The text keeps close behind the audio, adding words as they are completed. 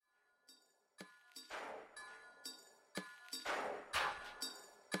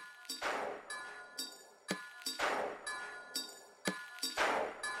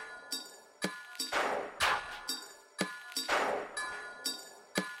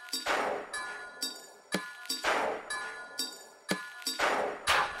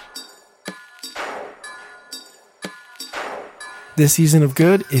This season of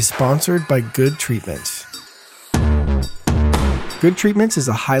Good is sponsored by Good Treatments. Good Treatments is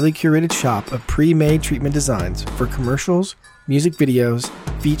a highly curated shop of pre-made treatment designs for commercials, music videos,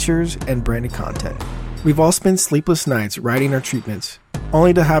 features, and branded content. We've all spent sleepless nights writing our treatments,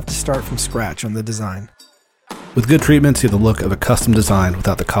 only to have to start from scratch on the design. With Good Treatments, you have the look of a custom design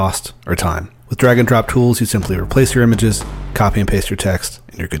without the cost or time. With drag and drop tools, you simply replace your images, copy and paste your text,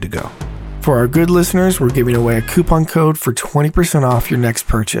 and you're good to go. For our Good listeners, we're giving away a coupon code for 20% off your next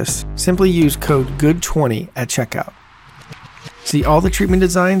purchase. Simply use code GOOD20 at checkout. See all the treatment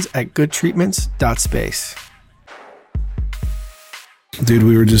designs at goodtreatments.space. Dude,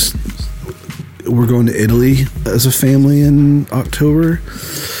 we're going to Italy as a family in October.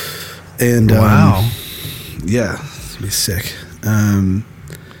 And Wow. Yeah, it's gonna be sick.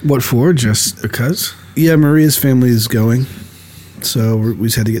 What for? Just because? Yeah, Maria's family is going. So we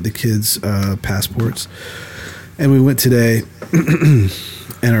just had to get the kids' passports. And we went today,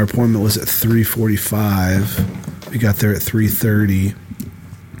 and our appointment was at 3:45. We got there at 3:30,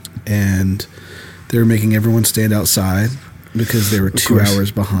 and they were making everyone stand outside because they were 2 hours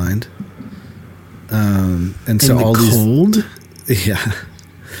behind. And so all cold? these... Yeah.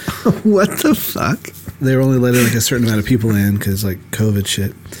 What the fuck? They were only letting like a certain amount of people in because like COVID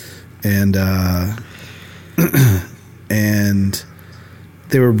shit. And, and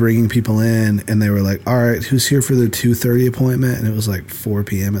they were bringing people in, and they were like, all right, who's here for the 2:30 appointment? And it was like 4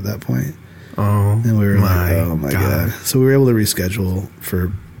 p.m. at that point. Oh, and we were like, oh my God. So we were able to reschedule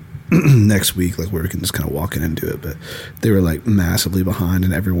for next week, like where we can just kind of walk in and do it. But they were like massively behind,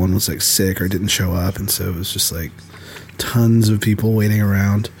 and everyone was like sick or didn't show up. And so it was just like tons of people waiting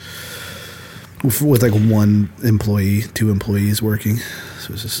around with like one employee, 2 employees working.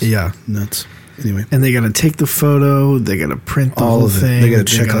 So it's just nuts. Anyway. And they got to take the photo. They got to print the whole thing. They got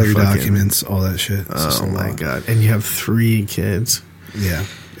to check all your documents, all that shit. Oh my God. And you have 3 kids. Yeah,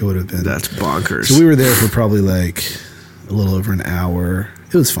 it would have been. That's bonkers. So we were there for probably like a little over an hour.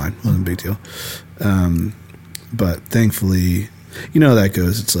 It was fine. It wasn't a big deal. But thankfully, you know how that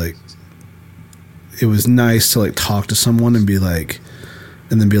goes. It's like, it was nice to like talk to someone and be like,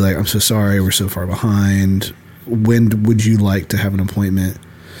 and then be like, I'm so sorry, we're so far behind. When would you like to have an appointment?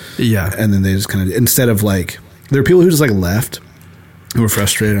 Yeah. And then they just kind of, instead of like, there were people who just like left who were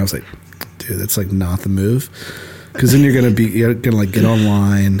frustrated. I was like, dude, that's like not the move. Because then you're going to like get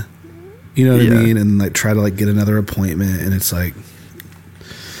online, you know what I mean? And like try to like get another appointment. And it's like,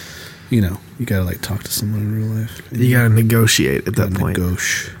 you know, you got to like talk to someone in real life. You got to negotiate at that point.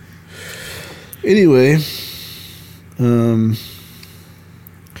 Anyway, I'm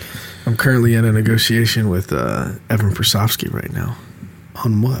currently in a negotiation with Evan Persofsky right now.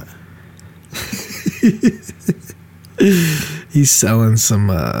 On what? He's selling some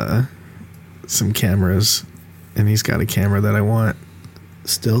cameras, and he's got a camera that I want.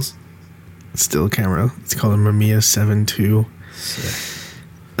 Still camera. It's called a Mamiya 7 II.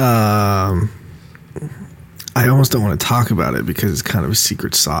 I almost don't want to talk about it because it's kind of a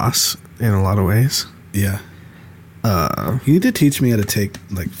secret sauce in a lot of ways. Yeah. You need to teach me how to take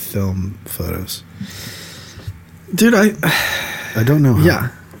like film photos. Dude, I don't know how. Yeah.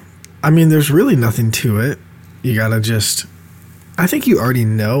 I mean, there's really nothing to it. You gotta just... I think you already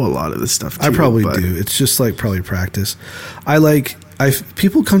know a lot of this stuff, too. I probably do. It's just, like, probably practice.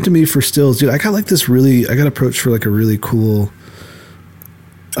 People come to me for stills. Dude, I got approached for, like, a really cool...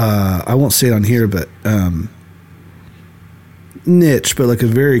 I won't say it on here, but... niche, but, like, a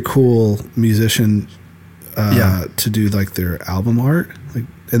very cool musician to do, like, their album art. Like,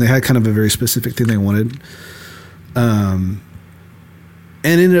 and they had kind of a very specific thing they wanted.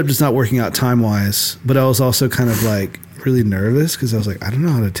 And it ended up just not working out time-wise. But I was also kind of, like, really nervous because I was like, I don't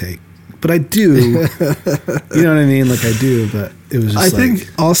know how to take. But I do. You know what I mean? Like, I do, but it was just I think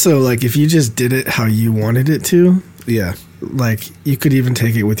also, like, if you just did it how you wanted it to... Yeah. Like, you could even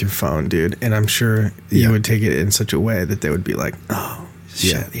take it with your phone, dude. And I'm sure you would take it in such a way that they would be like, oh,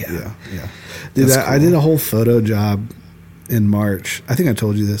 shit, yeah. Dude, cool. I did a whole photo job in March. I think I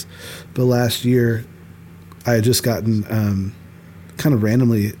told you this. But last year, I had just gotten... kind of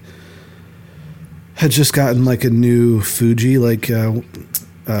randomly had just gotten like a new Fuji like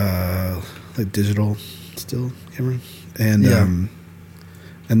digital still camera, and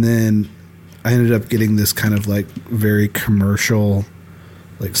then I ended up getting this kind of like very commercial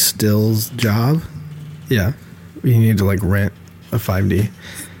like stills job. Yeah, you need to like rent a 5D.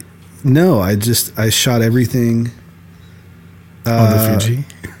 No, I shot everything on the Fuji.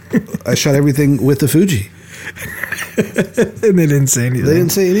 I shot everything with the Fuji. And they didn't say anything. They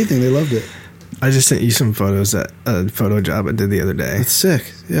didn't say anything. They loved it. I just sent you some photos at a photo job I did the other day. That's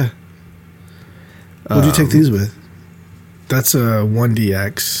sick. Yeah. What'd you take these with? That's a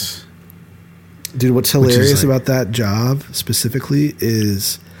 1DX. Dude, what's hilarious about that job specifically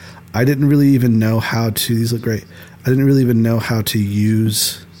is I didn't really even know how to, these look great. I didn't really even know how to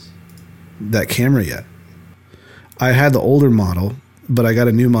use that camera yet. I had the older model, but I got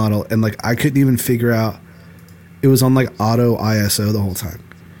a new model, and like I couldn't even figure out, it was on like auto ISO the whole time.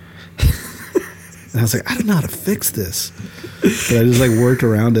 And I was like, I don't know how to fix this. But I just like worked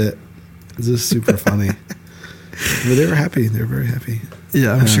around it. This is super funny. But they were happy. They were very happy.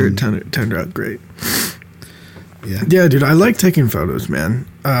 Yeah, I'm sure it turned out great. Yeah. Yeah, dude, I like taking photos, man.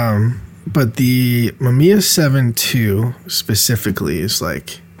 But the Mamiya 7 II specifically is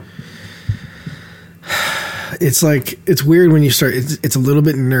like, it's weird when you start, it's a little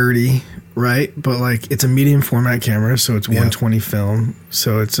bit nerdy, right? But like, it's a medium format camera, so it's 120 film,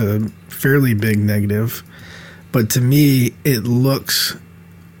 so it's a fairly big negative. But to me, it looks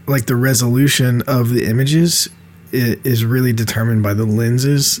like the resolution of the images is really determined by the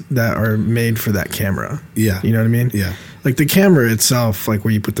lenses that are made for that camera. Yeah. You know what I mean? Yeah. Like the camera itself, like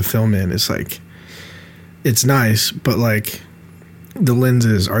where you put the film in, is like, it's nice, but like the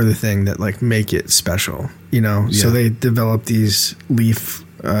lenses are the thing that like make it special, you know? Yeah. So they developed these leaf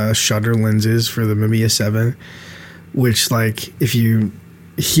shutter lenses for the Mamiya 7, which like if you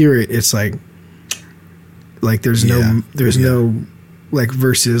hear it, it's like there's no like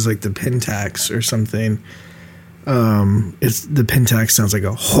versus like the Pentax or something. It's the Pentax sounds like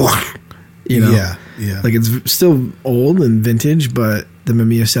a you know, yeah. like it's still old and vintage, but the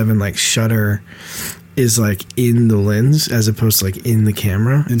Mamiya 7 like shutter is like in the lens as opposed to like in the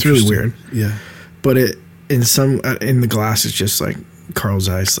camera. It's really weird. Yeah, but it in the glass it's just like Carl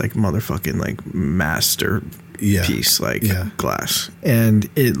Zeiss like motherfucking like master piece like glass, and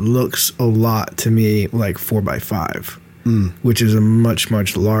it looks a lot to me like 4x5, which is a much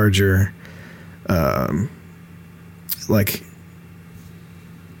larger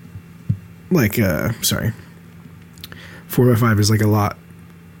sorry, 4x5 is like a lot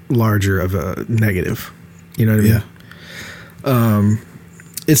larger of a negative, you know what I mean?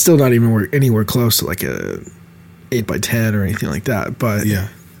 It's still not even anywhere close to like a 8x10 or anything like that, but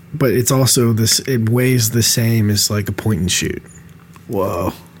it's also it weighs the same as like a point and shoot.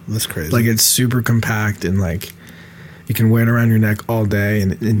 Whoa, that's crazy. Like it's super compact, and like you can wear it around your neck all day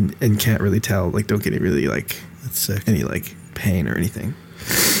and can't really tell, like don't get it really like that's sick. Any like pain or anything.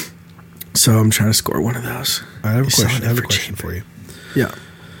 So I'm trying to score one of those. I have a question for you. Yeah.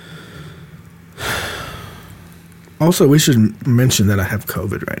 Also, we should mention that I have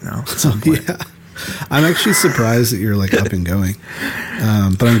COVID right now. Yeah. I'm actually surprised that you're like up and going.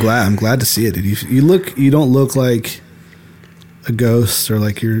 But I'm glad to see it, dude. You don't look like a ghost, or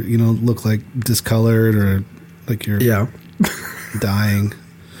like you don't look like discolored, or like you're dying.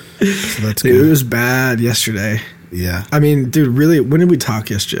 So that's good. It was bad yesterday. Yeah. I mean, dude, really, when did we talk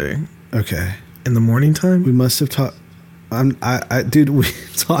yesterday? Okay. In the morning time? We must have talked. Dude, we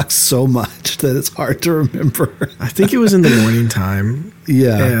talked so much that it's hard to remember. I think it was in the morning time.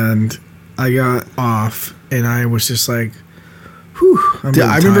 Yeah. And I got off, and I was just like, whew. Dude,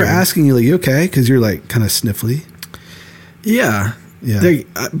 I remember asking you, like, you okay? Because you're like kind of sniffly. Yeah. Yeah.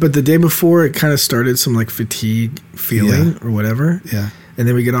 But the day before, it kind of started some like fatigue feeling or whatever. Yeah. And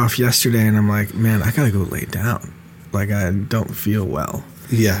then we get off yesterday, and I'm like, man, I got to go lay down. Like, I don't feel well.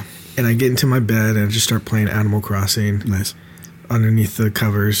 Yeah. And I get into my bed, and I just start playing Animal Crossing. Nice. Underneath the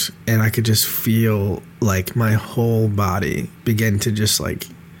covers, and I could just feel like my whole body begin to just like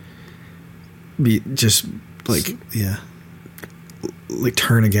be just like like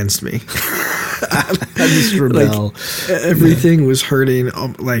turn against me. I just rebel. Like, everything was hurting.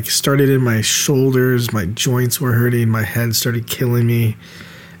 Like started in my shoulders, my joints were hurting, my head started killing me,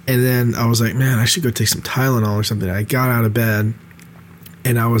 and then I was like, man, I should go take some Tylenol or something. I got out of bed,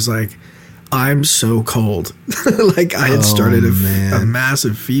 and I was like, I'm so cold. Like I had started a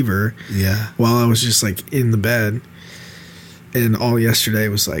massive fever while I was just like in the bed. And all yesterday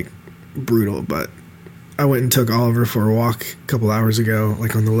was like brutal, but I went and took Oliver for a walk a couple hours ago,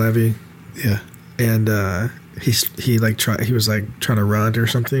 like on the levee. Yeah. And he was like trying to run or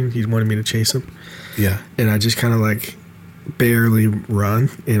something. He wanted me to chase him. Yeah. And I just kind of like barely run,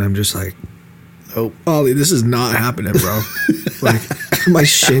 and I'm just like, oh, Ollie, this is not happening, bro. Like my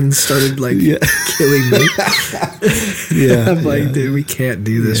shins started like killing me. Yeah. I'm like, dude, we can't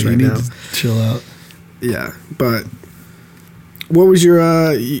do this right now. Chill out. Yeah. But what was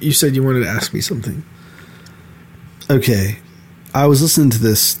your, you said you wanted to ask me something. Okay. I was listening to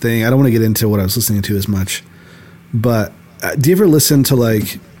this thing. I don't want to get into what I was listening to as much, but do you ever listen to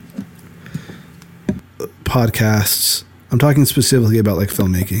like podcasts? I'm talking specifically about like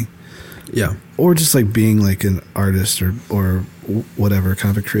filmmaking. Yeah. Or just like being like an artist or whatever,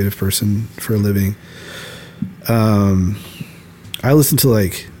 kind of a creative person for a living. I listen to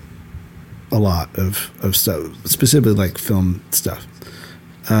like a lot of stuff, specifically like film stuff.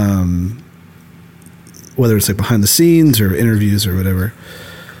 Whether it's like behind the scenes or interviews or whatever.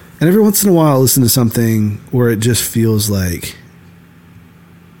 And every once in a while I listen to something where it just feels like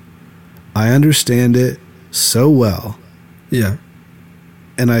I understand it so well. Yeah.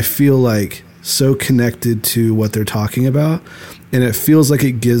 And I feel like so connected to what they're talking about. And it feels like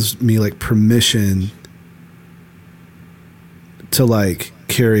it gives me like permission to like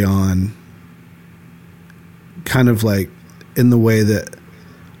carry on kind of like in the way that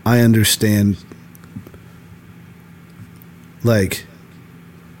I understand, like,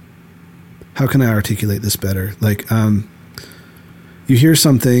 how can I articulate this better? Like, you hear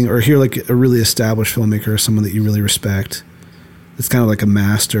something or hear like a really established filmmaker or someone that you really respect. It's kind of like a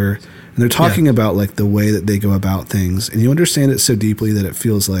master, and they're talking about like the way that they go about things, and you understand it so deeply that it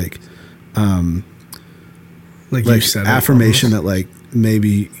feels like you said affirmation that like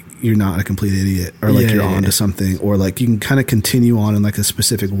maybe you're not a complete idiot, or like you're onto something, or like you can kind of continue on in like a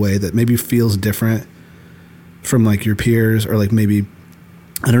specific way that maybe feels different from like your peers, or like maybe,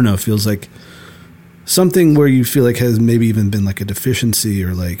 I don't know, feels like something where you feel like has maybe even been like a deficiency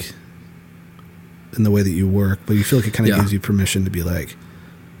or like in the way that you work, but you feel like it kind of gives you permission to be like,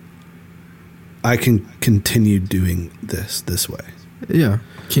 I can continue doing this way. Yeah.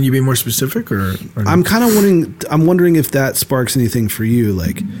 Can you be more specific or I'm kind of wondering if that sparks anything for you.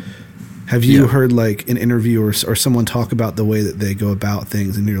 Like, have you heard like an interview or someone talk about the way that they go about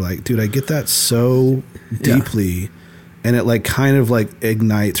things, and you're like, dude, I get that so deeply, and it like kind of like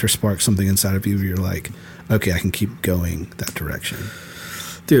ignites or sparks something inside of you where you're like, okay, I can keep going that direction.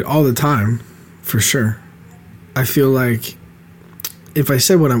 Dude, all the time, for sure. I feel like if I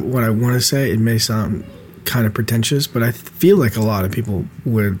said what I want to say, it may sound kind of pretentious, but I feel like a lot of people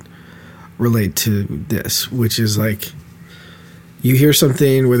would relate to this, which is like, you hear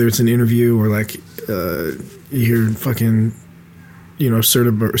something, whether it's an interview or like you hear fucking,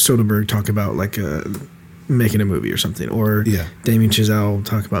 Soderbergh talk about like making a movie or something, or Damien Chazelle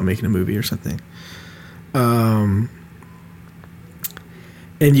talk about making a movie or something. And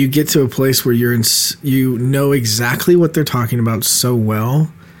you get to a place where you know exactly what they're talking about so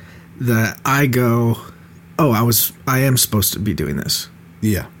well that I go, oh, I am supposed to be doing this.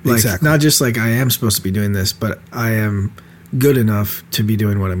 Yeah, like, exactly. Not just like I am supposed to be doing this, but I am good enough to be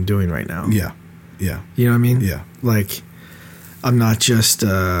doing what I'm doing right now. Yeah, yeah. You know what I mean? Yeah. Like, I'm not just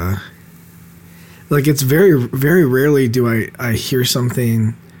like, it's very, very rarely do I hear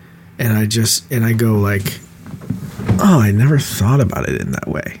something and I go like, oh, I never thought about it in that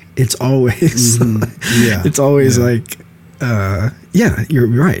way. It's always, it's always like, you're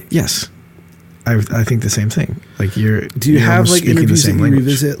right. Yes. I think the same thing. Like, do you have like interviews that you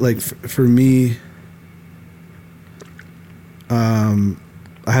revisit? Like for me, I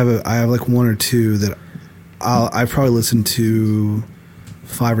have like one or two that I probably listen to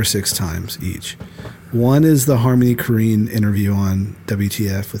 5 or 6 times each. One is the Harmony Korine interview on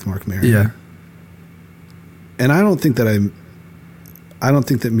WTF with Mark Maron. Yeah. And I don't think that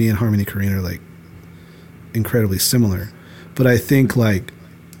me and Harmony Korine are like incredibly similar, but I think like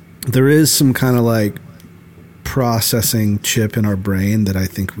there is some kind of like processing chip in our brain that I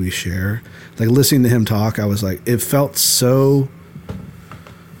think we share. Like, listening to him talk, I was like, it felt so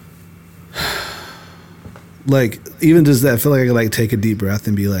like, even does that feel like I could like take a deep breath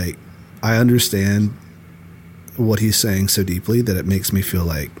and be like, I understand what he's saying so deeply that it makes me feel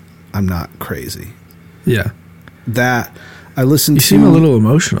like I'm not crazy. Yeah. That I listened to. You seem a little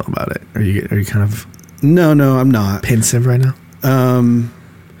emotional about it. Are you kind of No, I'm not. Pensive right now?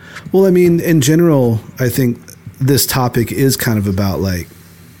 Well, I mean, in general, I think this topic is kind of about like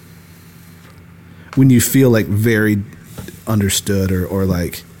when you feel like very understood or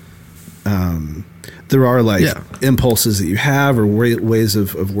like there are like impulses that you have or ways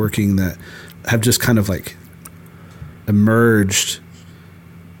of working that have just kind of like emerged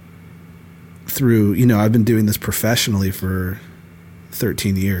through, I've been doing this professionally for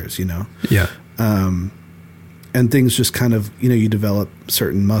 13 years, Yeah. And things just kind of, you develop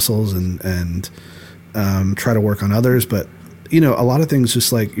certain muscles and try to work on others. But, a lot of things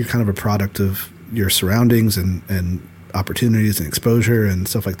just like you're kind of a product of your surroundings and opportunities and exposure and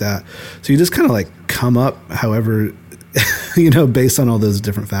stuff like that. So you just kind of like come up however, based on all those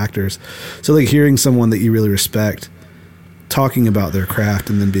different factors. So like hearing someone that you really respect talking about their craft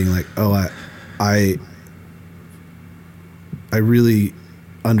and then being like, oh, I really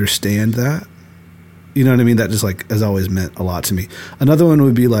understand that. You know what I mean? That just like has always meant a lot to me. Another one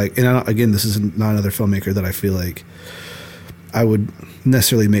would be like, and again, this is not another filmmaker that I feel like I would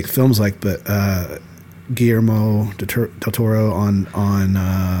necessarily make films like, but Guillermo del Toro on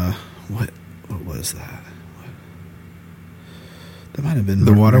what was that? That might have been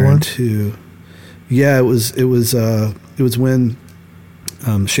the water one too. Yeah, it was when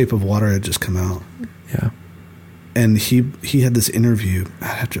Shape of Water had just come out. Yeah, and he had this interview.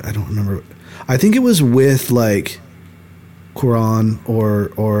 I don't remember. I think it was with like Cuarón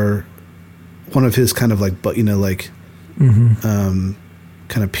or one of his kind of like, but like kind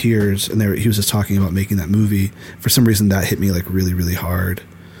of peers, and he was just talking about making that movie. For some reason, that hit me like really, really hard.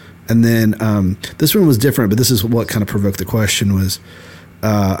 And then this one was different, but this is what kind of provoked the question. Was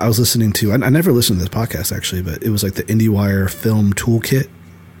I was listening to? I never listened to this podcast actually, but it was like the IndieWire Film Toolkit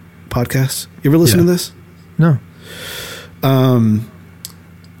podcast. You ever listen to this? No.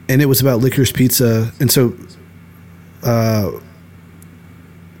 And it was about Licorice Pizza. And so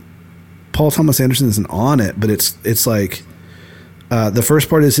Paul Thomas Anderson isn't on it, but it's like the first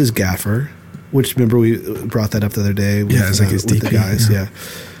part is his gaffer, which remember we brought that up the other day with, it's like his with DP, the guys. Yeah.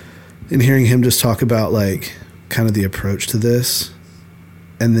 And hearing him just talk about like kind of the approach to this.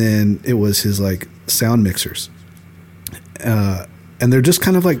 And then it was his like sound mixers. And they're just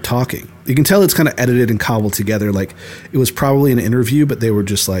kind of like talking. You can tell it's kind of edited and cobbled together. Like it was probably an interview, but they were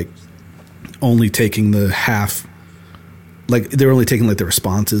just like only taking the half, like they were only taking like the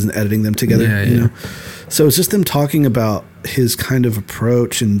responses and editing them together, you know? So it's just them talking about his kind of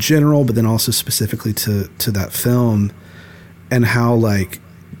approach in general, but then also specifically to that film and how like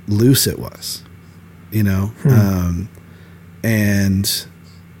loose it was, you know? And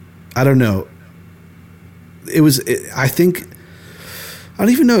I don't know. I think, I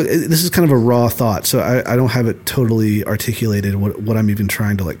don't even know. This is kind of a raw thought, so I don't have it totally articulated what I'm even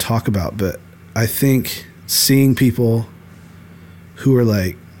trying to like talk about. But I think seeing people who are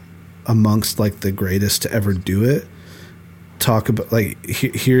like amongst like the greatest to ever do it talk about like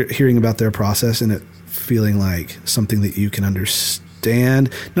hearing about their process and it feeling like something that you can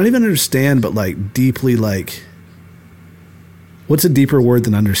understand, not even understand, but like deeply like. What's a deeper word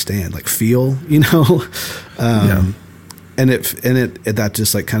than understand? Like feel, you know. And it that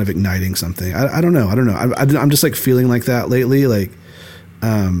just like kind of igniting something. I don't know. I'm just like feeling like that lately. Like,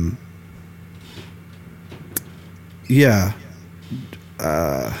 yeah.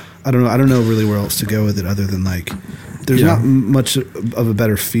 I don't know. I don't know really where else to go with it other than like, there's not much of a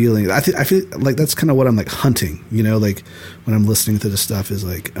better feeling. I feel like that's kind of what I'm like hunting, you know, like when I'm listening to this stuff is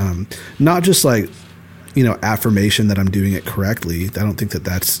like, not just like, you know, affirmation that I'm doing it correctly. I don't think that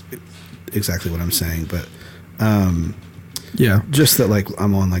that's exactly what I'm saying, but, just that like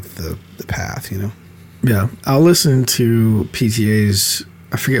I'm on like the path, you know? Yeah. I'll listen to PTA's,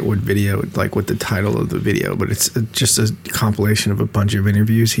 I forget what video, like what the title of the video, but it's just a compilation of a bunch of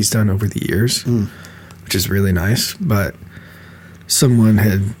interviews he's done over the years, which is really nice. But someone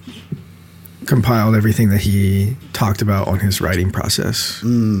had compiled everything that he talked about on his writing process.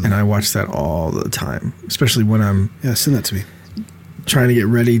 And I watch that all the time, especially when I'm send that to me. Trying to get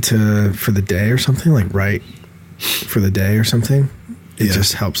ready for the day or something, like write for the day or something. It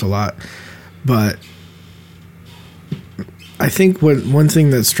just helps a lot. But I think one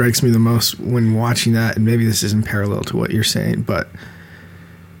thing that strikes me the most when watching that, and maybe this isn't parallel to what you're saying, but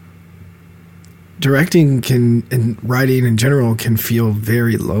directing and writing in general can feel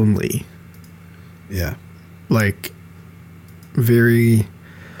very lonely. Yeah. Like very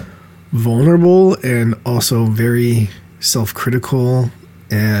vulnerable and also very self-critical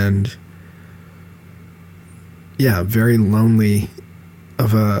and very lonely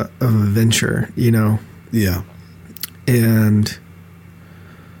of a venture, you know? Yeah. And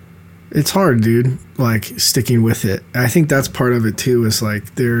it's hard, dude, like sticking with it. I think that's part of it too, is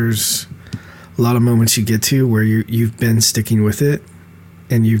like there's a lot of moments you get to where you've been sticking with it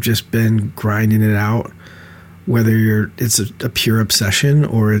and you've just been grinding it out, whether it's a pure obsession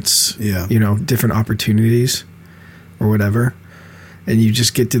or it's, you know, different opportunities or whatever. And you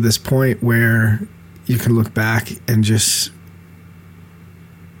just get to this point where you can look back and just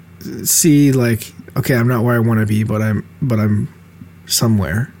see like, okay, I'm not where I want to be, but I'm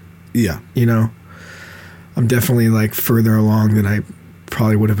somewhere. Yeah. You know, I'm definitely like further along than I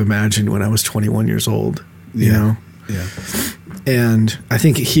probably would have imagined when I was 21 years old, you know? Yeah. And I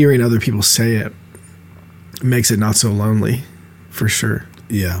think hearing other people say it makes it not so lonely, for sure.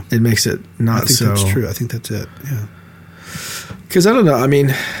 Yeah. It makes it not so. I think that's true. I think that's it. Yeah. Because I don't know. I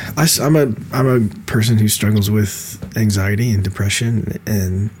mean, I'm a person who struggles with anxiety and depression,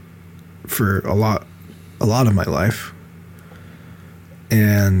 and for a lot of my life,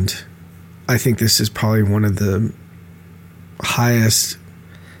 and I think this is probably one of the highest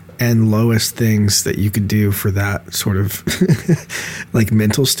and lowest things that you could do for that sort of like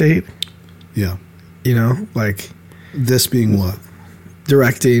mental state. Yeah. You know, like this being what?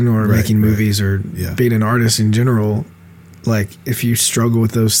 Directing or Right, making right. movies or Yeah. being an artist in general. Like if you struggle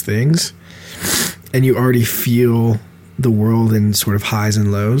with those things and you already feel the world in sort of highs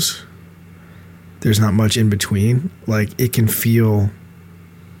and lows, there's not much in between. Like it can feel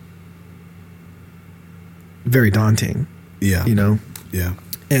very daunting, Yeah. you know? Yeah.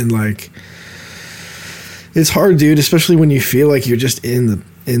 And like it's hard, dude, especially when you feel like you're just in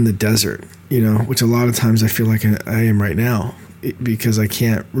the desert, you know, which a lot of times I feel like I am right now because I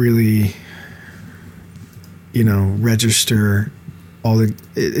can't really, you know, register all the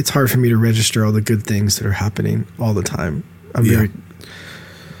it's hard for me to register all the good things that are happening all the time. I'm Yeah.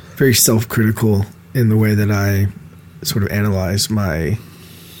 very self-critical in the way that I sort of analyze my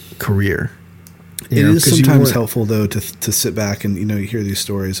career. It know, is 'cause you sometimes want- helpful though to sit back and, you know, you hear these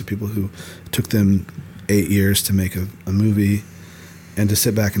stories of people who took them 8 years to make a movie, and to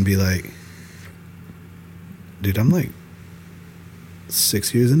sit back and be like, dude, I'm like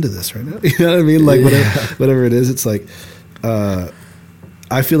 6 years into this right now. You know what I mean? Like whatever it is, it's like,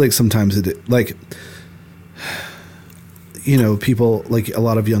 I feel like sometimes it, like, you know, people, like a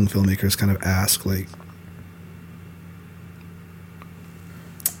lot of young filmmakers kind of ask, like,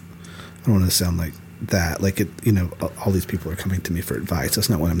 I don't want to sound like that, like it, you know, all these people are coming to me for advice. That's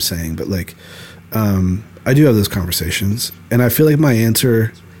not what I'm saying, but like, I do have those conversations, and I feel like my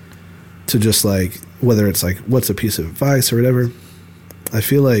answer to just like, whether it's like, what's a piece of advice or whatever, I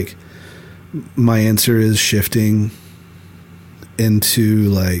feel like my answer is shifting into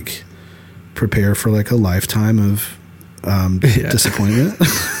like, prepare for like a lifetime of disappointment.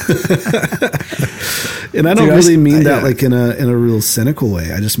 And I don't Dude, really mean that yeah. like in a real cynical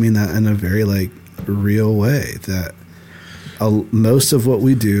way. I just mean that in a very like real way, that most of what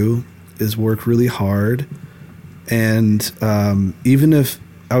we do is work really hard. And even if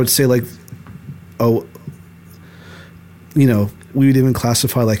I would say like, oh, you know, we would even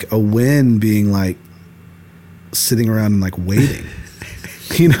classify like a win being like sitting around and like waiting.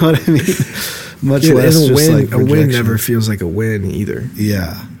 You know what I mean? Much Yeah, less and just win, like a win rejection. never feels like a win either.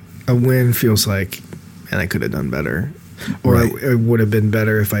 Yeah. A win feels like, man, I could have done better, or Right. it would have been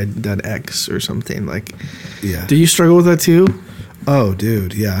better if I'd done X or something. Like, Yeah. do you struggle with that too? Oh,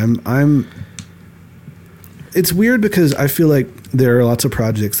 dude. Yeah. I'm it's weird because I feel like there are lots of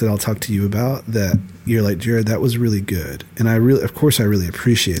projects that I'll talk to you about that you're like, Jared, that was really good. And of course I really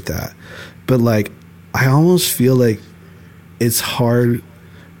appreciate that. But like, I almost feel like it's hard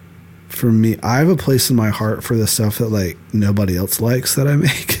for me. I have a place in my heart for the stuff that like nobody else likes that I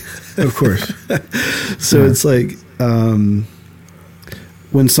make. Of course. So Yeah. it's like,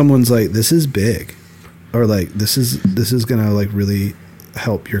 when someone's like, this is big, or like, this is going to like really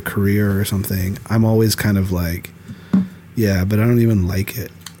help your career or something, I'm always kind of like, yeah, but I don't even like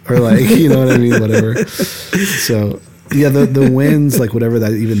it. Or like, you know what I mean? Whatever. So yeah, the wins, like whatever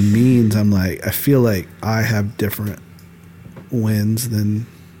that even means, I'm like, I feel like I have different wins than,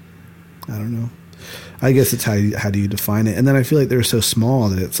 I don't know. I guess it's how do you define it? And then I feel like they're so small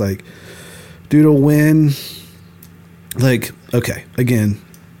that it's like, dude, a win, like, okay, again,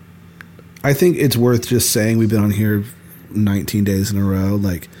 I think it's worth just saying we've been on here 19 days in a row.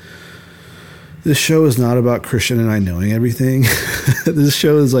 Like, this show is not about Christian and I knowing everything. This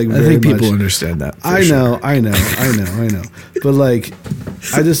show is like, I very think people much, understand that. for I sure. know. But like,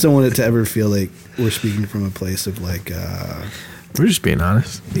 I just don't want it to ever feel like we're speaking from a place of like, We're just being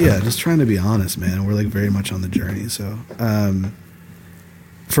honest. yeah, just trying to be honest, man. We're like very much on the journey. So,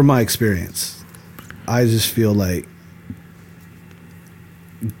 from my experience, I just feel like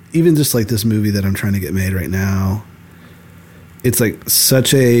even just like this movie that I'm trying to get made right now, it's like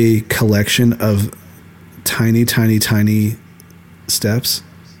such a collection of tiny, tiny, tiny steps.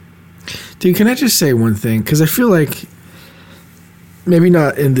 Dude, can I just say one thing? Because I feel like maybe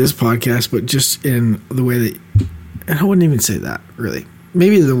not in this podcast, but just in the way that, and I wouldn't even say that really.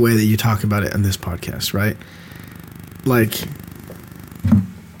 Maybe the way that you talk about it on this podcast, right? Like,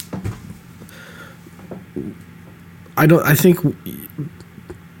 I think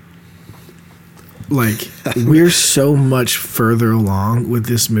like we're so much further along with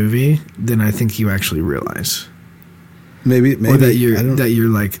this movie than I think you actually realize. Maybe Or that I don't- you're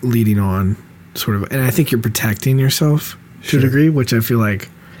like leading on sort of, and I think you're protecting yourself to Sure. a degree, which I feel like,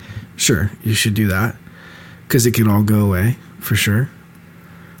 sure, you should do that because it could all go away for sure.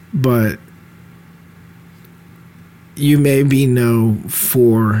 But you maybe know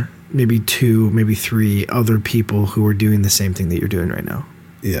 4, maybe 2, maybe 3 other people who are doing the same thing that you're doing right now.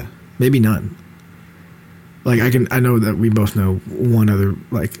 yeah, maybe none. Like I know that we both know one other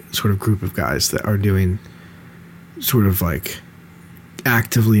like sort of group of guys that are doing sort of like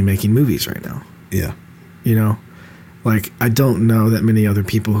actively making movies right now. Yeah. You know, like I don't know that many other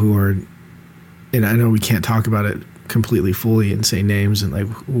people who are, and I know we can't talk about it completely fully and say names and like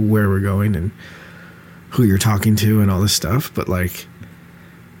where we're going and who you're talking to and all this stuff, but like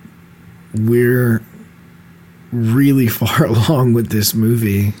we're really far along with this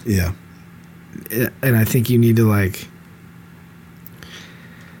movie. Yeah. And I think you need to like,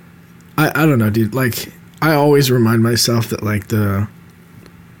 I don't know, dude. Like I always remind myself that like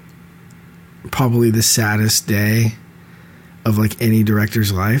probably the saddest day of like any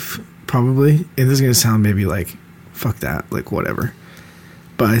director's life, probably, and this is going to sound maybe like, fuck that, like whatever.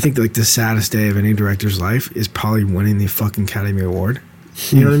 But I think like the saddest day of any director's life is probably winning the fucking Academy Award.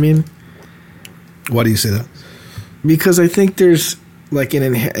 You know what I mean? Why do you say that? Because I think there's like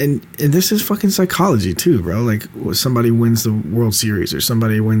and this is fucking psychology too, bro. Like somebody wins the World Series or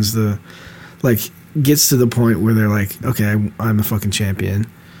somebody wins the, like gets to the point where they're like, okay, I'm the fucking champion.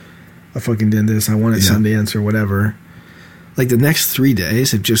 I fucking did this. I won at Sundance or whatever. Like the next 3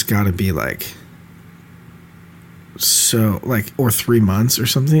 days have just got to be like, so like, or 3 months or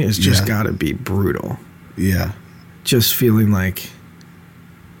something. It's just got to be brutal. Yeah. Just feeling like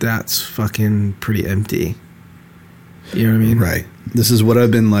that's fucking pretty empty. You know what I mean? Right. This is what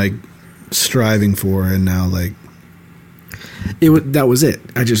I've been like striving for, and now like that was it.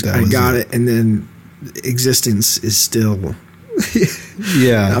 I got it, and then existence is still.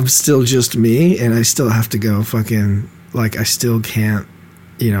 Yeah. I'm still just me, and I still have to go fucking like I still can't.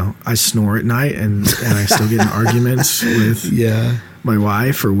 You know, I snore at night, and I still get in arguments with my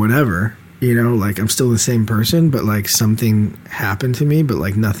wife or whatever. You know, like I'm still the same person, but like something happened to me, but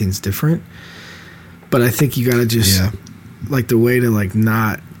like nothing's different. But I think you gotta just like the way to like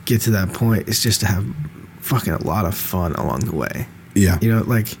not get to that point is just to have fucking a lot of fun along the way. Yeah. You know,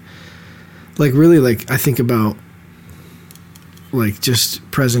 like really like I think about like just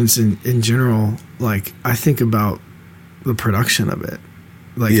presence in general. Like I think about the production of it.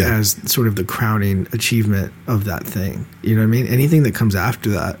 Like as sort of the crowning achievement of that thing. You know what I mean? Anything that comes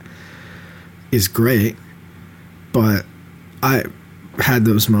after that is great, but I had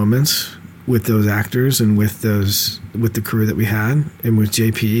those moments with those actors and with the crew that we had and with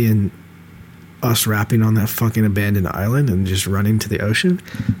JP and us rapping on that fucking abandoned island and just running to the ocean.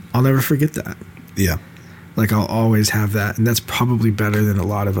 I'll never forget that. Yeah. Like I'll always have that, and that's probably better than a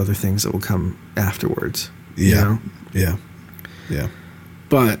lot of other things that will come afterwards. Yeah. You know? Yeah. Yeah.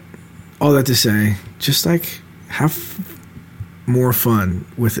 But all that to say, just like have more fun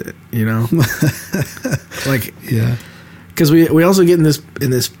with it, you know? Like, yeah. Because we also get in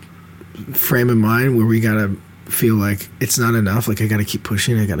this frame of mind where we gotta feel like it's not enough. Like I gotta keep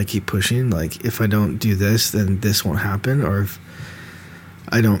pushing. Like if I don't do this, then this won't happen, or if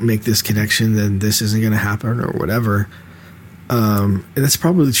I don't make this connection, then this isn't gonna happen, or whatever. And that's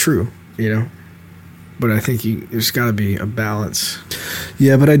probably true, you know. But I think there's got to be a balance.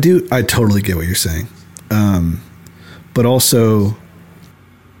 Yeah, but I totally get what you're saying. But also,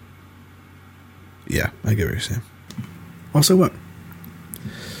 yeah, I get what you're saying. Also what?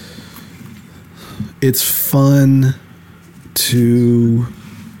 It's fun to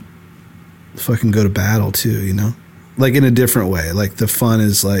fucking go to battle too, you know? Like in a different way. Like the fun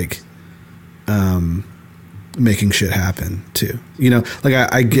is like making shit happen too. You know, like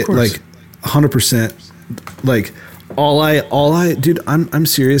I get like 100%. Like all I dude, I'm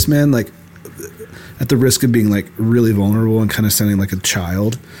serious, man. Like at the risk of being like really vulnerable and kind of sounding like a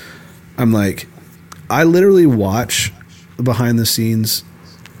child, I'm like, I literally watch behind the scenes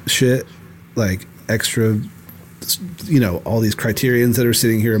shit, like extra, you know, all these Criterions that are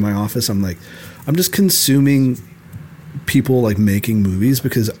sitting here in my office. I'm like, I'm just consuming people like making movies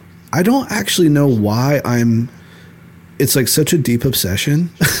because I don't actually know why it's like such a deep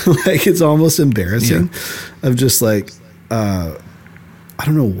obsession. Like it's almost embarrassing of just like, I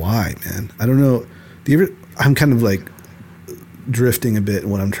don't know why, man. I don't know. I'm kind of like drifting a bit in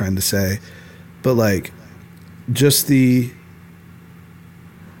what I'm trying to say, but like just I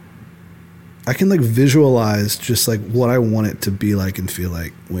can like visualize just like what I want it to be like and feel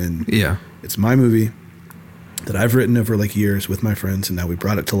like when it's my movie that I've written over like years with my friends, and now we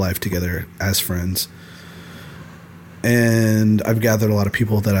brought it to life together as friends. And I've gathered a lot of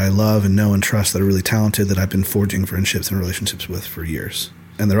people that I love and know and trust that are really talented that I've been forging friendships and relationships with for years.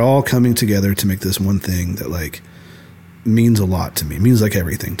 And they're all coming together to make this one thing that like means a lot to me, means like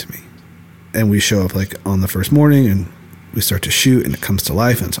everything to me. And we show up like on the first morning and we start to shoot and it comes to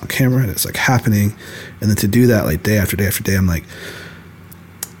life and it's on camera and it's like happening. And then to do that like day after day after day, I'm like,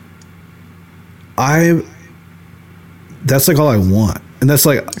 that's like all I want. And that's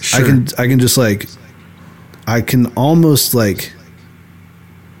like, Sure. I can just like, I can almost like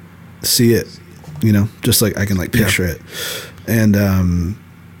see it, you know, just like I can like picture it. And,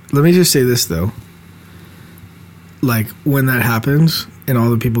 Let me just say this though. Like when that happens and all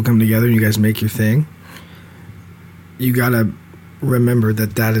the people come together and you guys make your thing, you gotta remember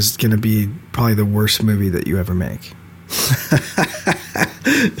that that is going to be probably the worst movie that you ever make.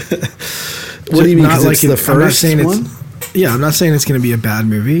 what do you mean? Not 'Cause like it's the I'm not first saying one? Yeah, I'm not saying it's going to be a bad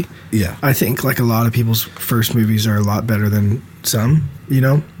movie. Yeah. I think like a lot of people's first movies are a lot better than some, you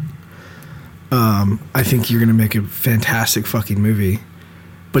know? I think you're going to make a fantastic fucking movie.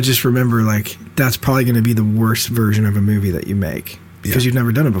 But just remember, like, that's probably going to be the worst version of a movie that you make. Because you've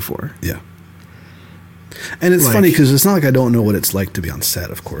never done it before. Yeah. And it's Like- funny because it's not like I don't know what it's like to be on set,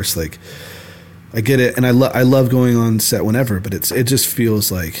 of course. Like, I get it. And I love going on set whenever, but it just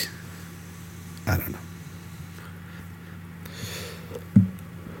feels like, I don't know.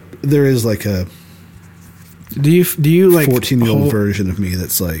 There is like a Do you like 14-year-old hold- version of me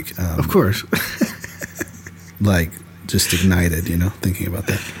that's like, Of course. like just ignited, you know, thinking about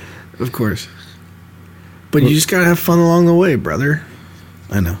that. Of course. But you just got to have fun along the way, brother.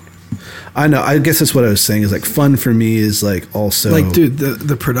 I know. I guess that's what I was saying is like fun for me is like also Like, dude,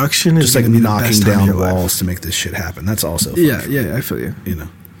 the production is just like gonna be the knocking best time of down your life. walls to make this shit happen. That's also fun Yeah, for me, yeah, I feel you. you know.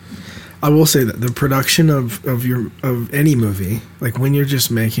 I will say that the production of any movie, like when you're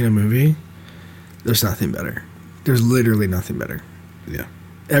just making a movie, there's nothing better. There's literally nothing better. Yeah.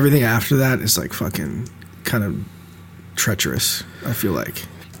 Everything after that is like fucking kind of treacherous, I feel like.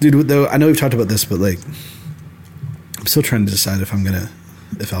 Dude, though I know we've talked about this, but like I'm still trying to decide if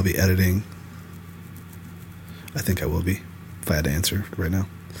I'll be editing. I think I will be if I had to answer right now.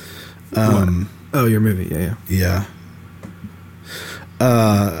 Oh, your movie, yeah. Yeah.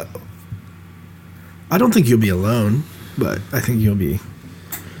 I don't think you'll be alone, but I think you'll be.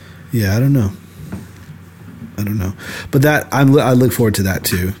 Yeah, I don't know. But that I look forward to that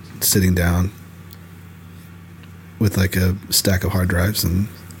too, sitting down with like a stack of hard drives and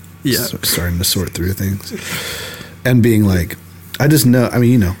starting to sort through things and being like, I just know, I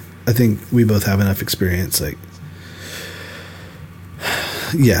mean, you know, I think we both have enough experience, like,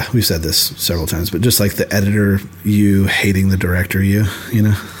 yeah, we've said this several times, but just like the editor, you hating the director, you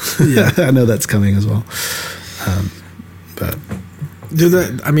know, Yeah. I know that's coming as well. But Dude,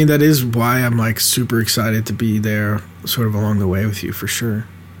 that is why I'm like super excited to be there sort of along the way with you for sure.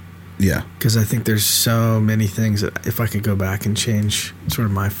 yeah, Because I think there's so many things that if I could go back and change sort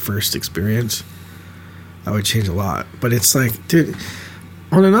of my first experience, I would change a lot. But it's like, dude,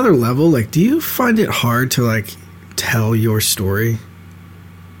 on another level, like, do you find it hard to like tell your story?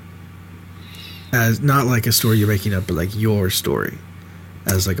 As not like a story you're making up, but like your story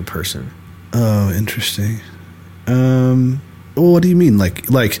as like a person. oh, interesting. Well, what do you mean? Like,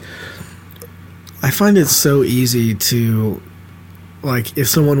 I find it so easy to, like, if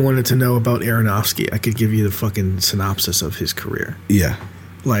someone wanted to know about Aronofsky, I could give you the fucking synopsis of his career. yeah,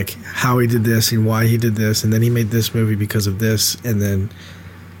 Like, how he did this and why he did this, and then he made this movie because of this, and then...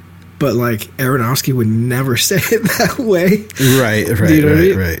 But, like, Aronofsky would never say it that way. right, Do you know what I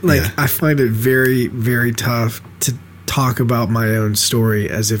mean? right. Like, yeah. I find it very, very tough to talk about my own story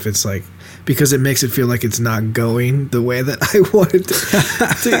as if it's, like... Because it makes it feel like it's not going the way that I want it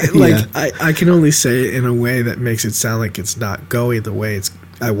to. Like, Yeah. I can only say it in a way that makes it sound like it's not going the way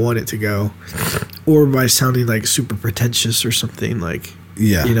I want it to go. Or by sounding, like, super pretentious or something, like,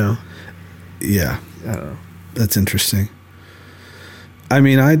 Yeah, you know? yeah. I don't know. That's interesting. I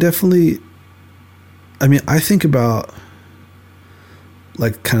mean, I think about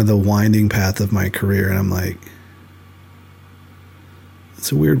like kind of the winding path of my career, and I'm like,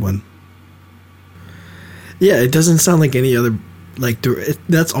 it's a weird one. Yeah, it doesn't sound like any other, like,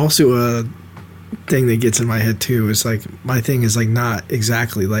 that's also a thing that gets in my head too. It's like, my thing is like not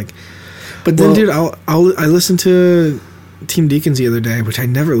exactly like, but then, Well- dude, I listened to Team Deacons the other day, which I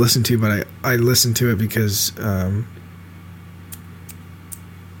never listened to, but I listened to it because,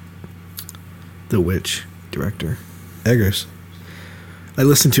 the Witch director. Eggers. I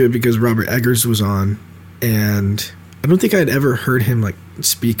listened to it because Robert Eggers was on, and I don't think I'd ever heard him like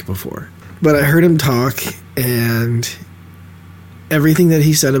speak before. But I heard him talk, and everything that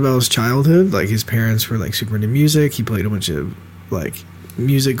he said about his childhood, like his parents were like super into music. He played a bunch of like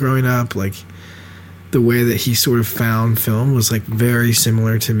music growing up. Like the way that he sort of found film was like very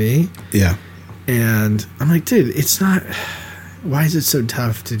similar to me. Yeah, And I'm like, dude, it's not. Why is it so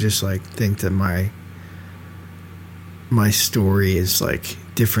tough to just like think that my story is like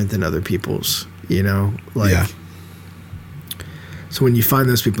different than other people's, you know? Like, Yeah. so when you find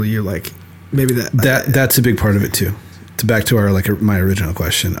those people, you're like, maybe that that's a big part of it too. Back to our my original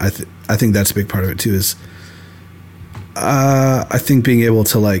question. I think that's a big part of it too. Is I think being able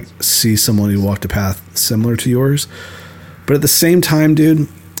to see someone who walked a path similar to yours, but at the same time, dude,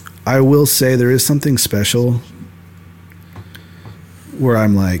 I will say there is something special where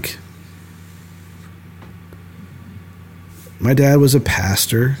I'm like, my dad was a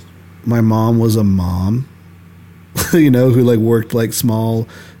pastor, my mom was a mom, who worked small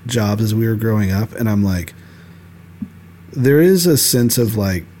jobs as we were growing up, and I'm like, there is a sense of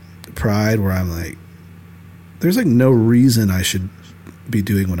pride where I'm like, there's no reason I should be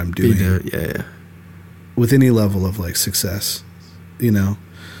doing what I'm doing. Yeah. With any level of success, there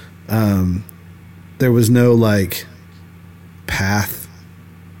was no path,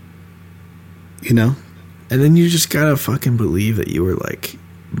 And then you just gotta fucking believe that you were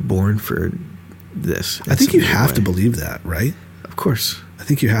born for this. I think you have to believe that, right? Of course. I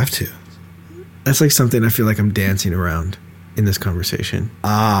think you have to. That's something I feel like I'm dancing around in this conversation.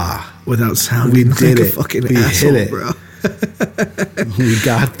 Without sounding we did like it. a fucking we asshole, hit it. bro. We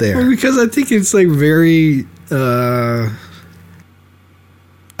got there. Well, because I think it's very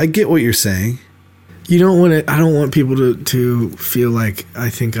I get what you're saying. You don't want to. I don't want people to feel like I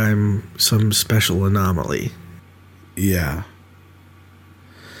think I'm some special anomaly. Yeah.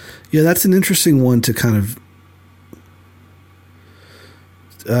 Yeah, that's an interesting one to kind of.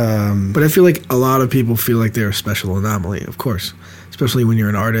 But I feel like a lot of people feel like they're a special anomaly, of course, especially when you're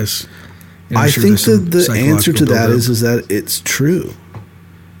an artist. I think that the answer to that is that it's true.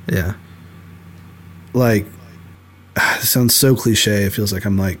 Yeah. It sounds so cliche. It feels like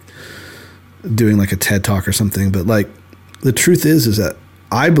I'm doing a TED talk or something, but the truth is that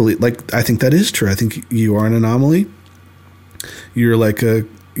I believe, I think that is true. I think you are an anomaly. You're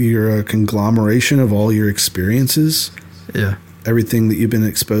you're a conglomeration of all your experiences. Yeah. Everything that you've been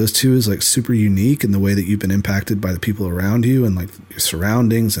exposed to is super unique in the way that you've been impacted by the people around you and your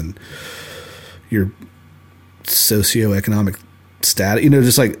surroundings and your socioeconomic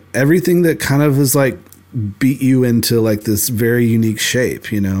status, just everything that kind of is beat you into this very unique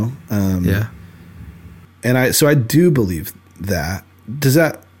shape, Yeah. And I do believe that. Does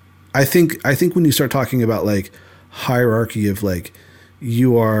that, I think when you start talking about hierarchy of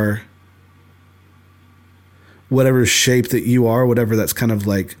you are whatever shape that you are, whatever that's kind of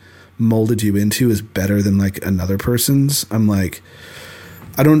molded you into is better than another person's. I'm I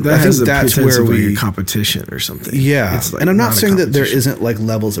don't. That I think that's where we competition or something. Yeah, it's and I'm not saying that there isn't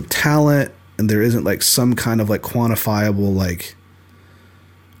levels of talent and there isn't some kind of quantifiable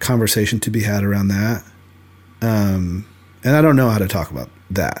conversation to be had around that. And I don't know how to talk about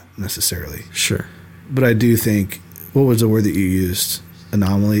that necessarily. Sure, but I do think, what was the word that you used?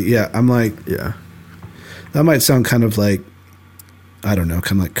 Anomaly. Yeah, I'm yeah. That might sound kind of I don't know,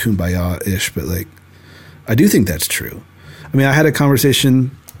 kind of kumbaya-ish, but I do think that's true. I mean, I had a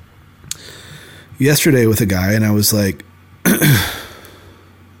conversation yesterday with a guy, and I was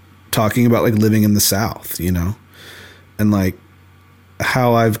talking about living in the South, and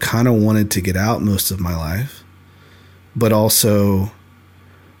how I've kind of wanted to get out most of my life, but also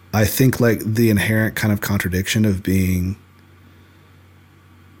I think the inherent kind of contradiction of being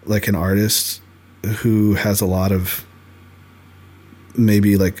an artist who has a lot of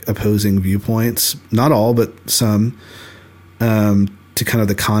maybe opposing viewpoints, not all, but some, to kind of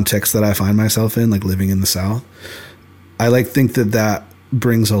the context that I find myself in, living in the South. I think that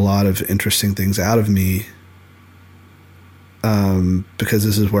brings a lot of interesting things out of me, because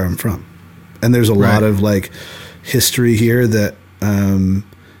this is where I'm from. And there's a lot of history here that,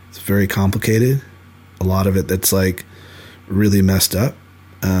 it's very complicated. A lot of it that's really messed up.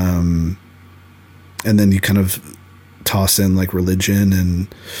 And then you kind of toss in religion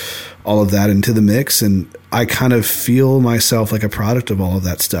and all of that into the mix. And I kind of feel myself a product of all of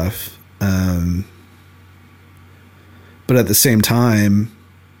that stuff. But at the same time,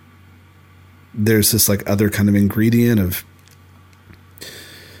 there's this other kind of ingredient of,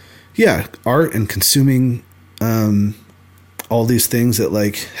 art and consuming, all these things that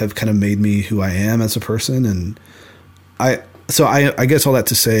have kind of made me who I am as a person. And I guess all that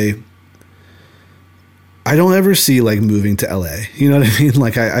to say, I don't ever see moving to LA. You know what I mean?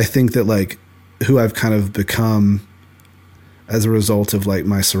 I think that who I've kind of become as a result of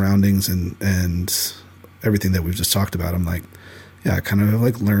my surroundings and everything that we've just talked about, I'm I kind of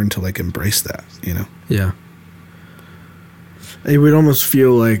have learned to embrace that, Yeah. It would almost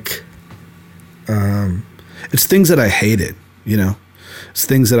feel it's things that I hated, it's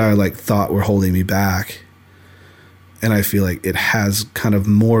things that I thought were holding me back. And I feel it has kind of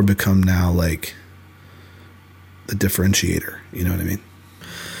more become now the differentiator. You know what I mean?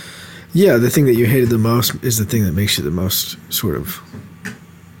 Yeah, the thing that you hated the most is the thing that makes you the most sort of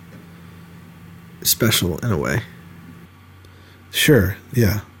special in a way. Sure.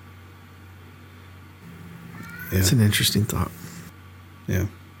 Yeah. It's an interesting thought. Yeah.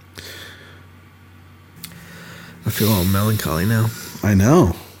 I feel all melancholy now. I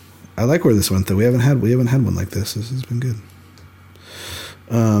know. I like where this went though. We haven't had one like this. This has been good.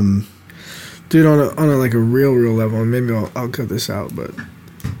 Dude, on a like a real level, and maybe I'll cut this out, but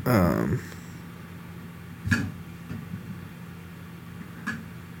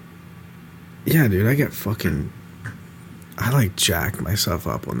yeah, dude, I like jack myself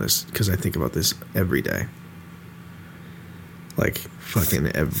up on this because I think about this every day. Like fucking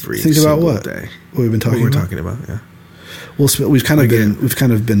every think single about what day. What we've been talking what we're about? talking about, yeah. Well, we've kind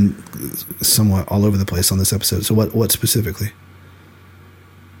of been somewhat all over the place on this episode. So what specifically?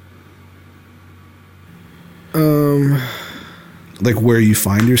 Like where you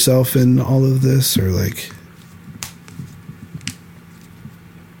find yourself in all of this, or like,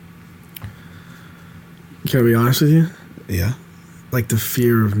 can I be honest with you? yeah, Like the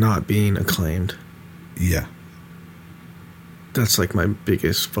fear of not being acclaimed. yeah, That's like my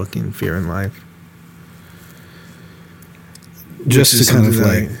biggest fucking fear in life. just Which is to kind of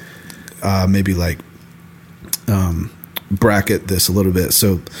something like, maybe like, bracket this a little bit.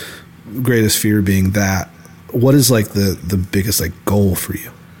 So, greatest fear being that. What is like the biggest like goal for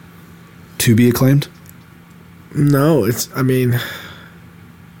you? To be acclaimed? No, I mean,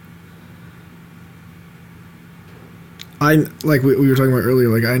 like we were talking about earlier,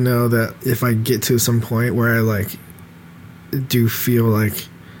 like I know that if I get to some point where I like do feel like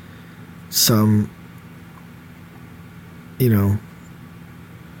some, you know,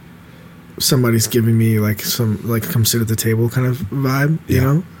 somebody's giving me like some like come sit at the table kind of vibe, you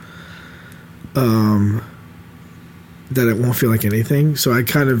know, that it won't feel like anything. So I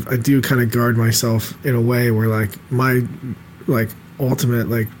do kind of guard myself in a way where like my like ultimate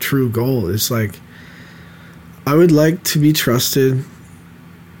like true goal is like I would like to be trusted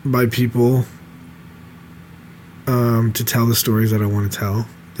by people to tell the stories that I want to tell,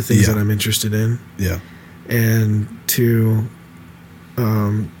 the things that I'm interested in. Yeah. And to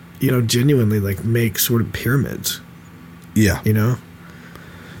genuinely like make sort of pyramids. Yeah. You know?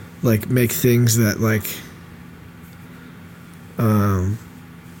 Like make things that like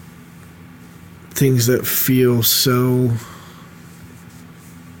things that feel so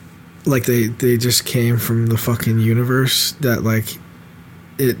like they just came from the fucking universe, that like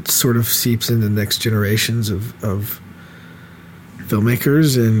it sort of seeps into next generations of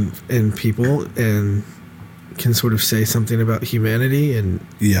filmmakers and people, and can sort of say something about humanity. And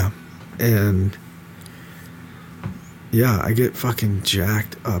I get fucking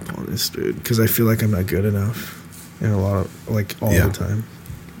jacked up on this, dude, because I feel like I'm not good enough. And a lot of, like, all the time.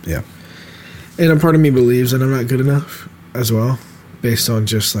 Yeah. And a part of me believes that I'm not good enough as well, based on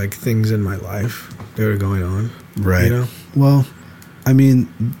just, like, things in my life that are going on. Right. You know? Well, I mean,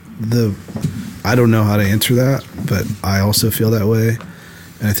 I don't know how to answer that, but I also feel that way.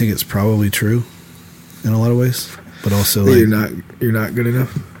 And I think it's probably true in a lot of ways. But also, like, you're not good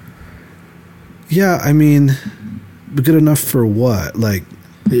enough? Yeah, I mean, good enough for what? Like,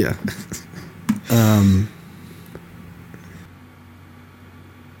 yeah.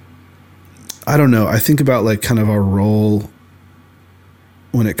 I don't know. I think about like kind of our role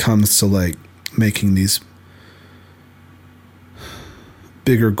when it comes to like making these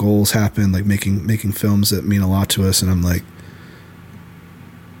bigger goals happen, like making films that mean a lot to us. And I'm like,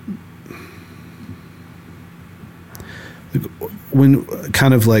 when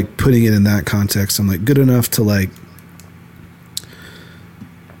kind of like putting it in that context, I'm like, good enough to like,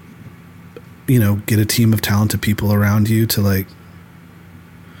 you know, get a team of talented people around you to like,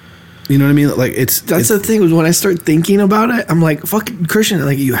 you know what I mean? Like that's the thing, was when I start thinking about it, I'm like, fucking Christian,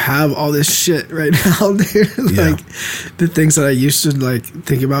 like you have all this shit right now, dude. Like the things that I used to like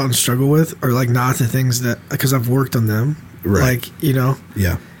think about and struggle with are like not the things that, because I've worked on them. Right. Like, you know?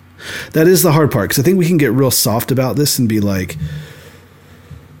 Yeah. That is the hard part, because I think we can get real soft about this and be like,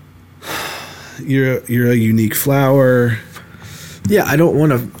 you're a unique flower. Yeah, I don't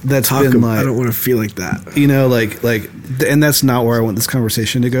want to. I don't want to feel like that. You know, like, and that's not where I want this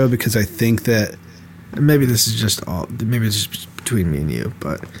conversation to go, because I think that maybe this is just maybe it's just between me and you,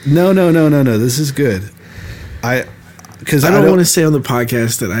 but no. This is good. Because I don't want to say on the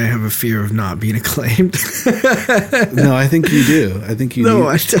podcast that I have a fear of not being acclaimed. No, I think you do. I think you. No,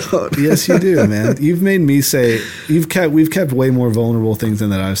 I don't. Yes, you do, man. You've made me say we've kept way more vulnerable things than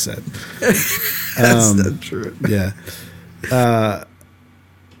that I've said. That's not true. Yeah. So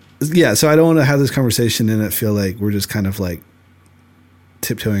I don't want to have this conversation and it feel like we're just kind of like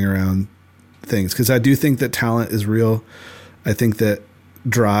tiptoeing around things, because I do think that talent is real. I think that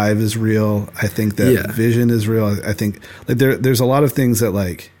drive is real. I think that vision is real. I think like there's a lot of things that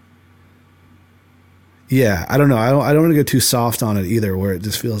like, I don't know. I don't want to go too soft on it either, where it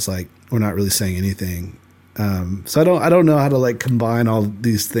just feels like we're not really saying anything. So I don't know how to like combine all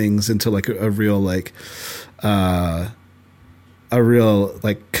these things into like a real like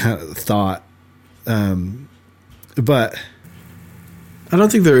kind of thought. But I don't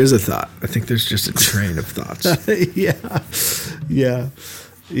think there is a thought. I think there's just a train of thoughts. Yeah.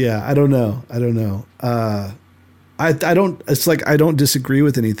 I don't know. I don't. It's like I don't disagree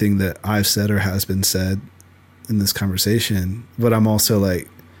with anything that I've said or has been said in this conversation, but I'm also like,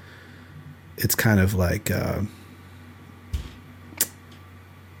 it's kind of like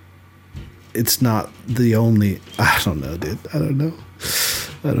it's not the only. I don't know, dude. I don't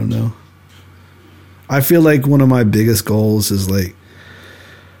know. I feel like one of my biggest goals is like,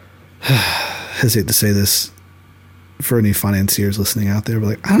 hesitate to say this for any financiers listening out there, but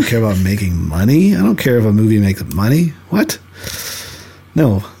like, I don't care about making money. I don't care if a movie makes money. What?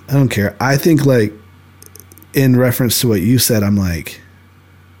 No, I don't care. I think like in reference to what you said, I'm like,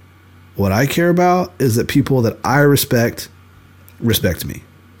 what I care about is that people that I respect me.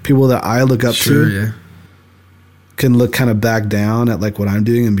 People that I look up to can look kind of back down at like what I'm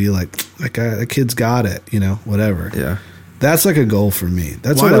doing and be like that kid's got it, you know, whatever. Yeah. That's like a goal for me.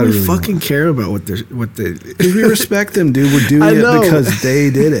 That's why what do I we really fucking want. care about what they? Because we respect them, dude. We're doing it because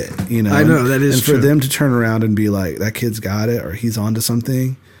they did it, you know. I know that is and true. for them to turn around and be like, that kid's got it, or he's onto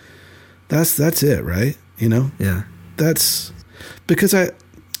something. That's it, right? You know. Yeah. That's because I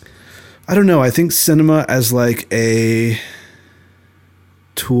don't know. I think cinema as like a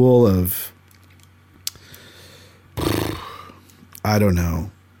tool of, I don't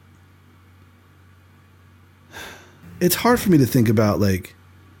know. It's hard for me to think about like,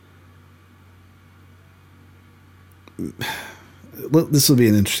 this will be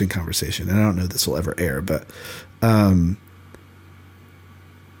an interesting conversation, and I don't know if this will ever air, but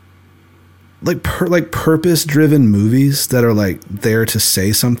like purpose-driven movies that are like there to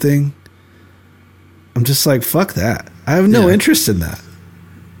say something. I'm just like, fuck that. I have no interest in that.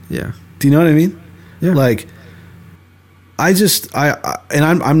 Yeah. Do you know what I mean? Yeah. Like,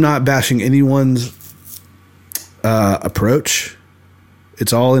 I'm not bashing anyone's approach.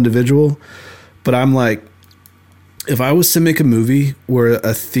 It's all individual, but I'm like, if I was to make a movie where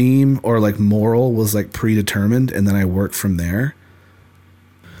a theme or like moral was like predetermined and then I work from there,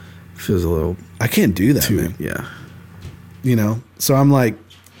 feels a little. I can't do that, man. Yeah. You know, so I'm like,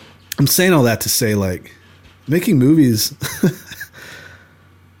 I'm saying all that to say like, making movies,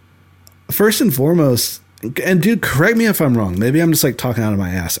 first and foremost, and dude, correct me if I'm wrong. Maybe I'm just like talking out of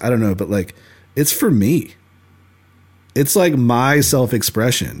my ass. I don't know, but like, it's for me. It's like my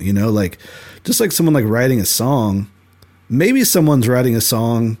self-expression, you know, like just like someone like writing a song. Maybe someone's writing a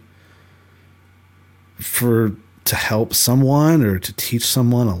song to help someone or to teach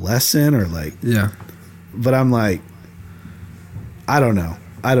someone a lesson or like, but I'm like, I don't know.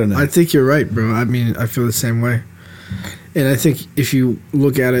 I think you're right, bro. I mean, I feel the same way. And I think if you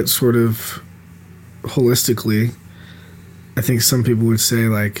look at it sort of holistically, I think some people would say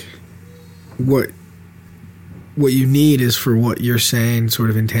like, what you need is for what you're saying sort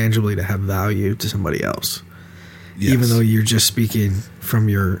of intangibly to have value to somebody else. Yes. Even though you're just speaking from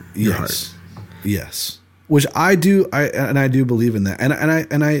your heart. Yes. Which I do, I do believe in that.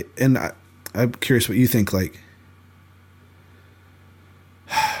 And I'm curious what you think. Like,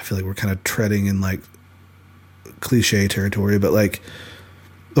 I feel like we're kind of treading in like cliche territory, but like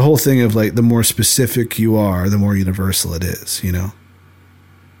the whole thing of like the more specific you are, the more universal it is, you know?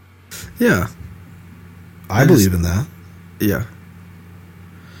 Yeah. I believe in that. Yeah.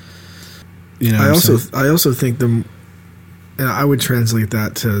 You know, I also think I would translate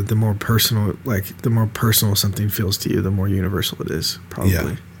that to the more personal, like the more personal something feels to you, the more universal it is,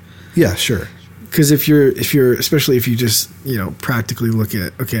 probably. Yeah, sure. Because if you're, especially if you just, you know, practically look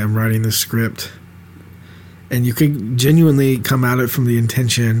at, okay, I'm writing this script, and you could genuinely come at it from the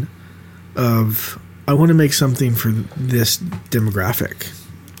intention of, I want to make something for this demographic,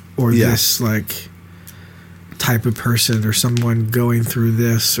 or this like type of person, or someone going through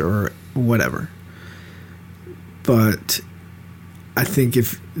this, or whatever. But I think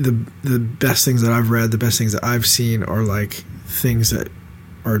if the best things that I've read, the best things that I've seen are like things that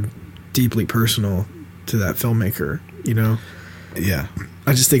are deeply personal to that filmmaker, you know? Yeah.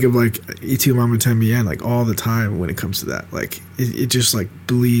 I just think of like Y Tu Mamá También, like all the time when it comes to that. Like it just like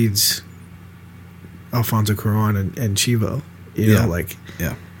bleeds Alfonso Cuarón and Chivo, you know, like,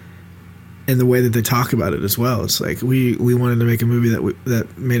 and the way that they talk about it as well. It's like we wanted to make a movie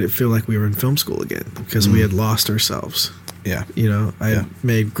that made it feel like we were in film school again because we had lost ourselves. Yeah. I had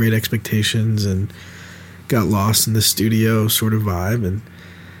made great expectations and got lost in the studio sort of vibe, and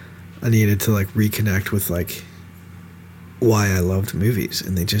I needed to like reconnect with like why I loved movies,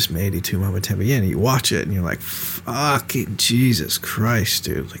 and they just made Y Tu Mamá También, and you watch it and you're like, fucking Jesus Christ,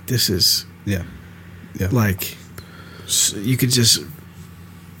 dude, like this is like you could just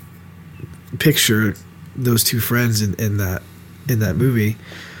picture those two friends in that movie,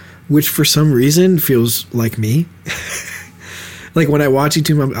 which for some reason feels like me. Like when I watch Y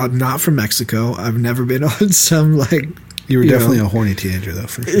Tu Mamá, I'm not from Mexico. I've never been on some like. You were definitely a horny teenager, though.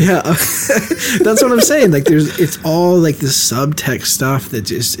 For sure. Yeah, that's what I'm saying. Like, it's all like the subtext stuff that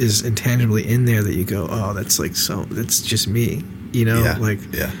just is intangibly in there that you go, oh, that's like that's just me,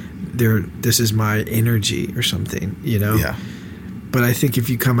 this is my energy or something, Yeah. But I think if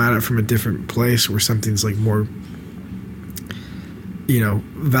you come at it from a different place where something's like more,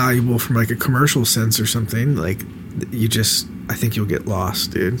 valuable from like a commercial sense or something, like I think you'll get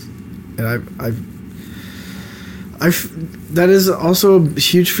lost, dude. And that is also a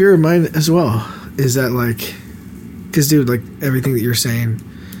huge fear of mine as well, is that like, because dude, like everything that you're saying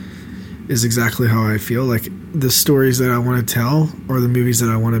is exactly how I feel. Like the stories that I want to tell or the movies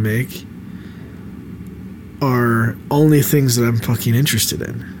that I want to make are only things that I'm fucking interested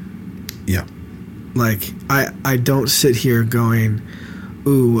in. Yeah. Like I don't sit here going,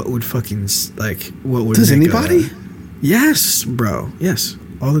 ooh, what would Does anybody? Yes, bro. Yes.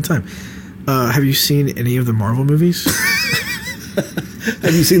 All the time. Have you seen any of the Marvel movies?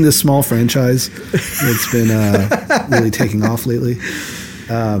 Have you seen this small franchise that's been really taking off lately?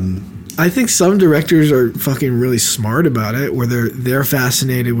 I think some directors are fucking really smart about it, where they're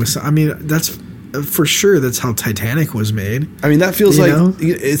fascinated with. I mean, that's for sure. That's how Titanic was made. I mean, that feels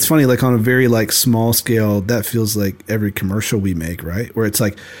it's funny. Like on a very like small scale, that feels like every commercial we make, right? Where it's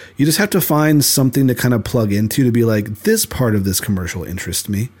like you just have to find something to kind of plug into to be like, this part of this commercial interests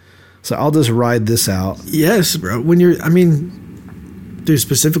me. So I'll just ride this out. Yes, bro. Dude,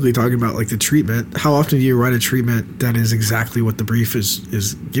 specifically talking about like the treatment, how often do you write a treatment that is exactly what the brief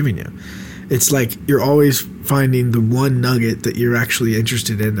is giving you? It's like you're always finding the one nugget that you're actually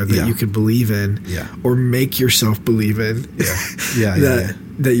interested in or that you could believe in or make yourself believe in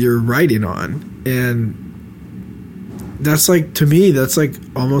that you're writing on. And that's like, to me, that's like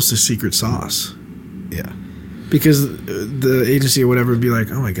almost a secret sauce. Yeah. Because the agency or whatever would be like,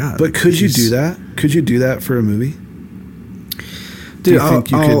 oh my God. But could you do that? Could you do that for a movie? Dude, do you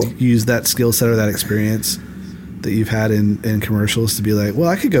think you could use that skill set or that experience that you've had in commercials to be like, well,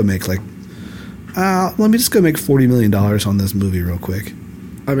 I could go make like, let me just go make $40 million on this movie real quick.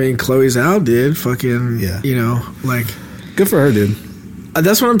 I mean, Chloe Zhao did fucking, like. Good for her, dude.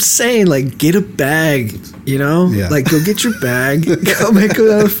 That's what I'm saying. Like, get a bag, Yeah. Like, go get your bag, go make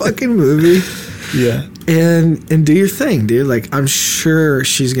another fucking movie. Yeah. And do your thing, dude. Like, I'm sure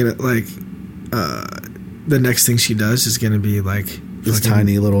she's gonna like the next thing she does is gonna be like this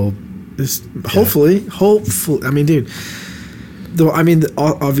tiny little hopefully I mean, dude, though, I mean,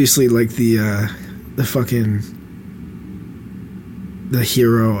 obviously like the fucking the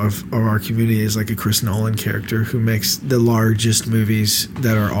hero of our community is like a Chris Nolan character who makes the largest movies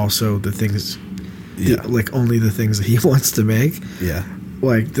that are also the things like only the things that he wants to make. Yeah.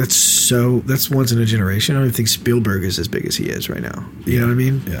 Like, that's once in a generation. I don't even think Spielberg is as big as he is right now. You know what I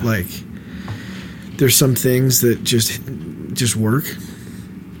mean? Yeah. Like, there's some things that just work,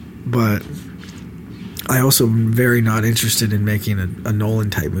 but I also am very not interested in making a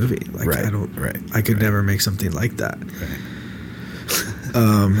Nolan type movie. Like, I could never make something like that.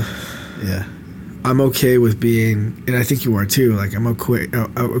 Yeah. I'm okay with being, and I think you are too. Like, I'm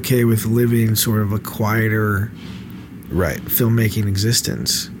okay with living sort of a quieter, filmmaking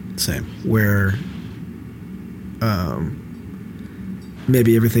existence. Same. Where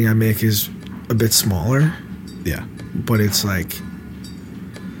maybe everything I make is a bit smaller. Yeah. But it's like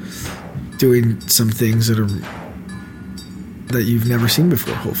doing some things that you've never seen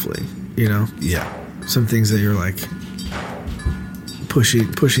before, hopefully. Yeah. Some things that you're like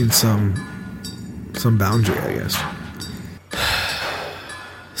pushing some boundary, I guess.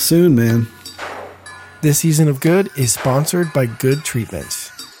 Soon, man. This season of Good is sponsored by Good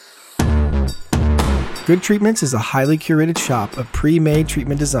Treatments. Good Treatments is a highly curated shop of pre-made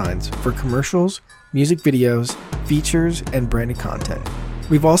treatment designs for commercials, music videos, features, and branded content.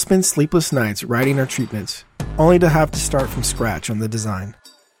 We've all spent sleepless nights writing our treatments, only to have to start from scratch on the design.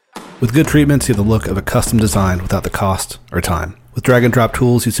 With Good Treatments, you have the look of a custom design without the cost or time. With drag and drop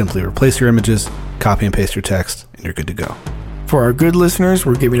tools, you simply replace your images, copy and paste your text, and you're good to go. For our good listeners,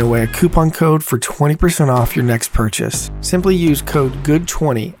 we're giving away a coupon code for 20% off your next purchase. Simply use code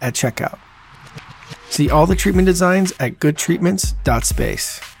GOOD20 at checkout. See all the treatment designs at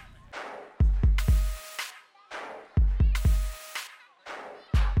goodtreatments.space.